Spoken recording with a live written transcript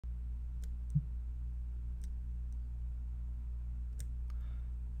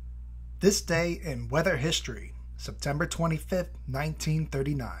This day in weather history, September 25th,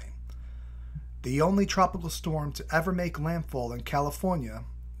 1939. The only tropical storm to ever make landfall in California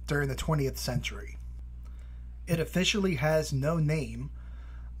during the 20th century. It officially has no name,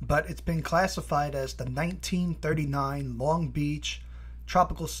 but it's been classified as the 1939 Long Beach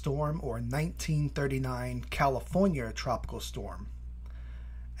Tropical Storm or 1939 California Tropical Storm.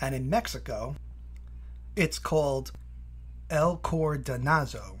 And in Mexico, it's called El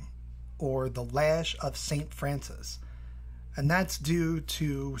Cordonazo, or the Lash of St. Francis. And that's due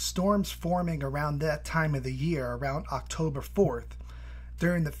to storms forming around that time of the year, around October 4th,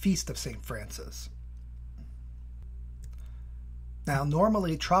 during the Feast of St. Francis. Now,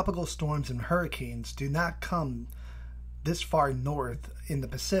 normally tropical storms and hurricanes do not come this far north in the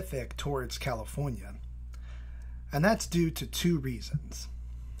Pacific towards California. And that's due to two reasons.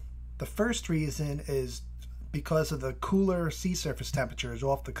 The first reason is because of the cooler sea surface temperatures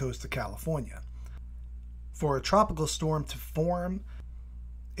off the coast of California. For a tropical storm to form,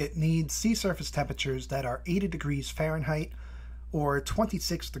 it needs sea surface temperatures that are 80 degrees Fahrenheit or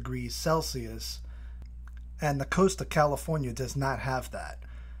 26 degrees Celsius, and the coast of California does not have that.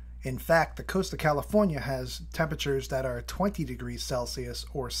 In fact, the coast of California has temperatures that are 20 degrees Celsius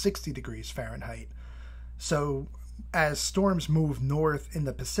or 60 degrees Fahrenheit. So as storms move north in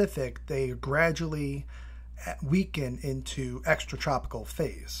the Pacific, they gradually weaken into extratropical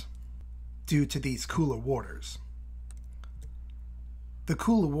phase due to these cooler waters. The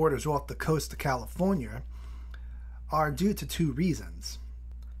cooler waters off the coast of California are due to two reasons.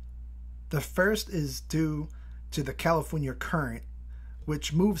 The first is due to the California current,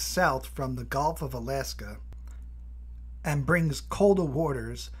 which moves south from the Gulf of Alaska and brings colder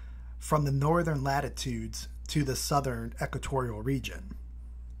waters from the northern latitudes to the southern equatorial region.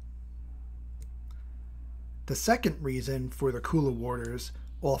 The second reason for the cooler waters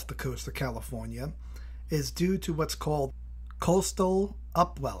off the coast of California is due to what's called coastal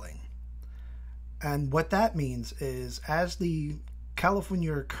upwelling. And what that means is as the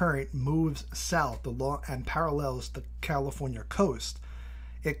California current moves south along and parallels the California coast,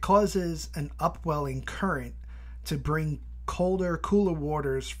 it causes an upwelling current to bring colder, cooler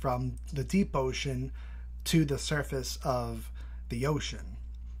waters from the deep ocean to the surface of the ocean.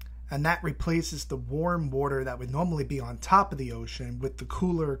 And that replaces the warm water that would normally be on top of the ocean with the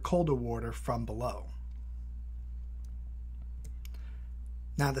cooler, colder water from below.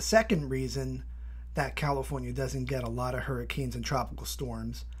 Now, the second reason that California doesn't get a lot of hurricanes and tropical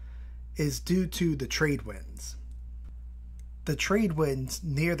storms is due to the trade winds. The trade winds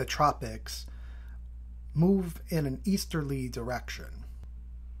near the tropics move in an easterly direction.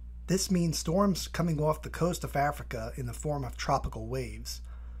 This means storms coming off the coast of Africa in the form of tropical waves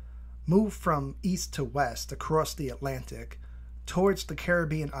move from east to west across the Atlantic towards the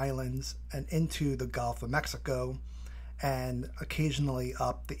Caribbean islands and into the Gulf of Mexico and occasionally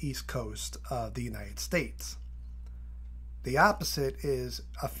up the east coast of the United States. The opposite is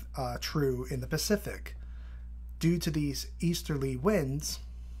true in the Pacific. Due to these easterly winds,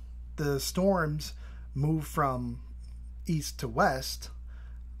 the storms move from east to west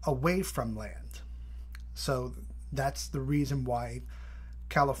away from land. So that's the reason why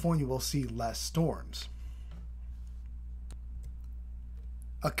California will see less storms.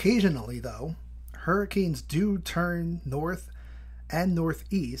 Occasionally, though, hurricanes do turn north and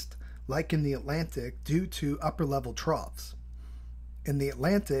northeast, like in the Atlantic, due to upper-level troughs. In the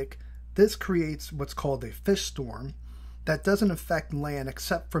Atlantic, this creates what's called a fish storm that doesn't affect land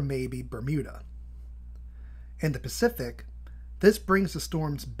except for maybe Bermuda. In the Pacific, this brings the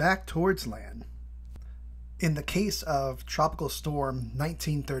storms back towards land. In the case of Tropical Storm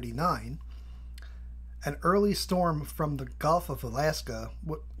 1939, an early storm from the Gulf of Alaska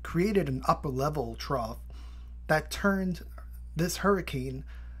created an upper-level trough that turned this hurricane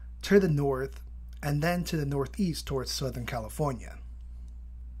to the north and then to the northeast towards Southern California.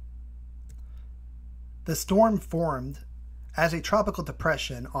 The storm formed as a tropical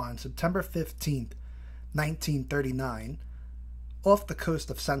depression on September 15, 1939, off the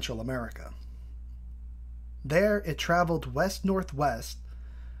coast of Central America. There, it traveled west-northwest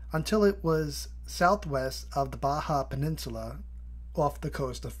until it was southwest of the Baja Peninsula off the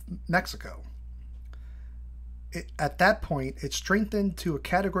coast of Mexico. At that point, it strengthened to a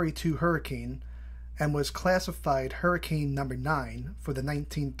Category 2 hurricane and was classified Hurricane Number 9 for the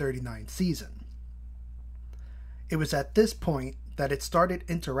 1939 season. It was at this point that it started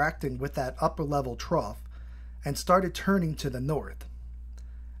interacting with that upper-level trough and started turning to the north,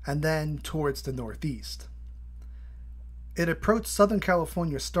 and then towards the northeast. It approached Southern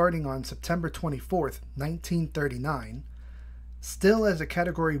California starting on September 24, 1939, still as a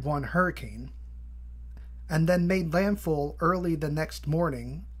Category 1 hurricane, and then made landfall early the next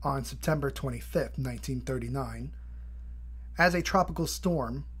morning on September 25, 1939, as a tropical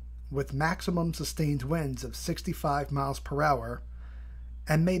storm with maximum sustained winds of 65 miles per hour,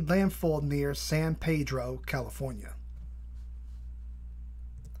 and made landfall near San Pedro, California.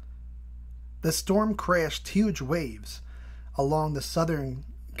 The storm crashed huge waves along the southern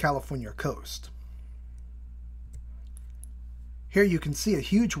California coast. Here you can see a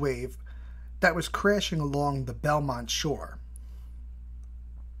huge wave that was crashing along the Belmont shore.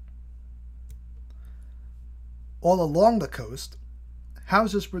 All along the coast,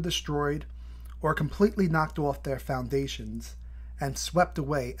 houses were destroyed or completely knocked off their foundations and swept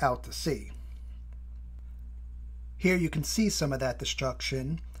away out to sea. Here you can see some of that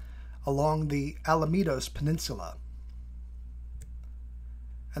destruction along the Alamitos Peninsula.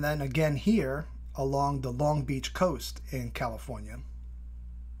 And then again here along the Long Beach coast in California.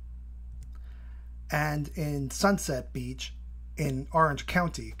 And in Sunset Beach in Orange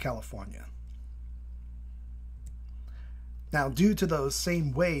County, California. Now, due to those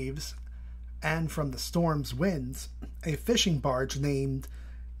same waves and from the storm's winds, a fishing barge named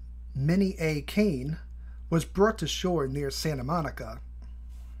Minnie A. Kane was brought to shore near Santa Monica.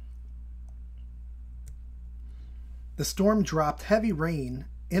 The storm dropped heavy rain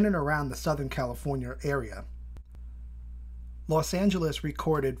in and around the Southern California area. Los Angeles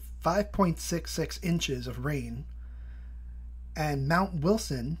recorded 5.66 inches of rain, and Mount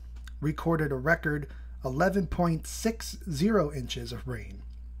Wilson recorded a record 11.60 inches of rain.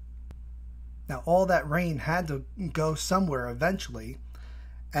 Now, all that rain had to go somewhere eventually,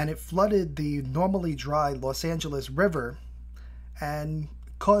 and it flooded the normally dry Los Angeles River and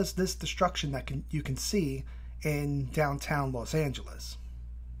caused this destruction that you can see in downtown Los Angeles.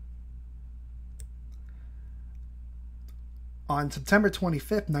 On September 25,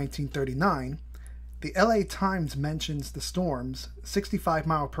 1939, the LA Times mentions the storm's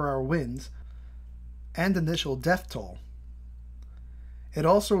 65-mile-per-hour winds and initial death toll. It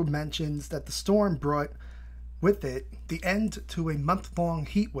also mentions that the storm brought with it the end to a month-long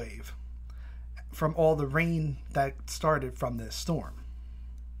heat wave from all the rain that started from this storm.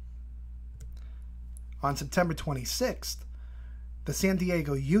 On September 26th, the San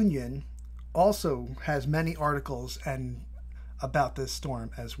Diego Union also has many articles about this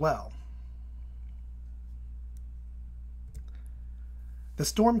storm as well. The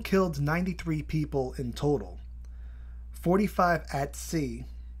storm killed 93 people in total, 45 at sea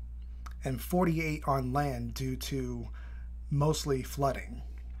and 48 on land due to mostly flooding.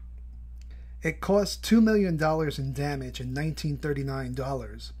 It cost $2 million in damage in 1939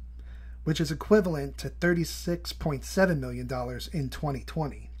 dollars, which is equivalent to $36.7 million in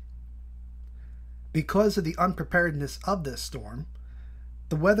 2020. Because of the unpreparedness of this storm,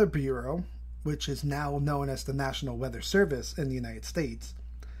 the Weather Bureau, which is now known as the National Weather Service in the United States,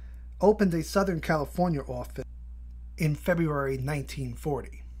 opened a Southern California office in February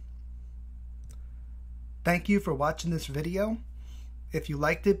 1940. Thank you for watching this video. If you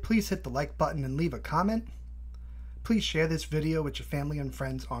liked it, please hit the like button and leave a comment. Please share this video with your family and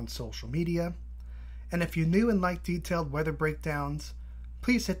friends on social media. And if you're new and like detailed weather breakdowns,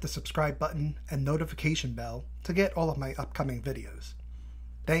 please hit the subscribe button and notification bell to get all of my upcoming videos.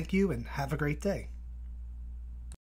 Thank you and have a great day.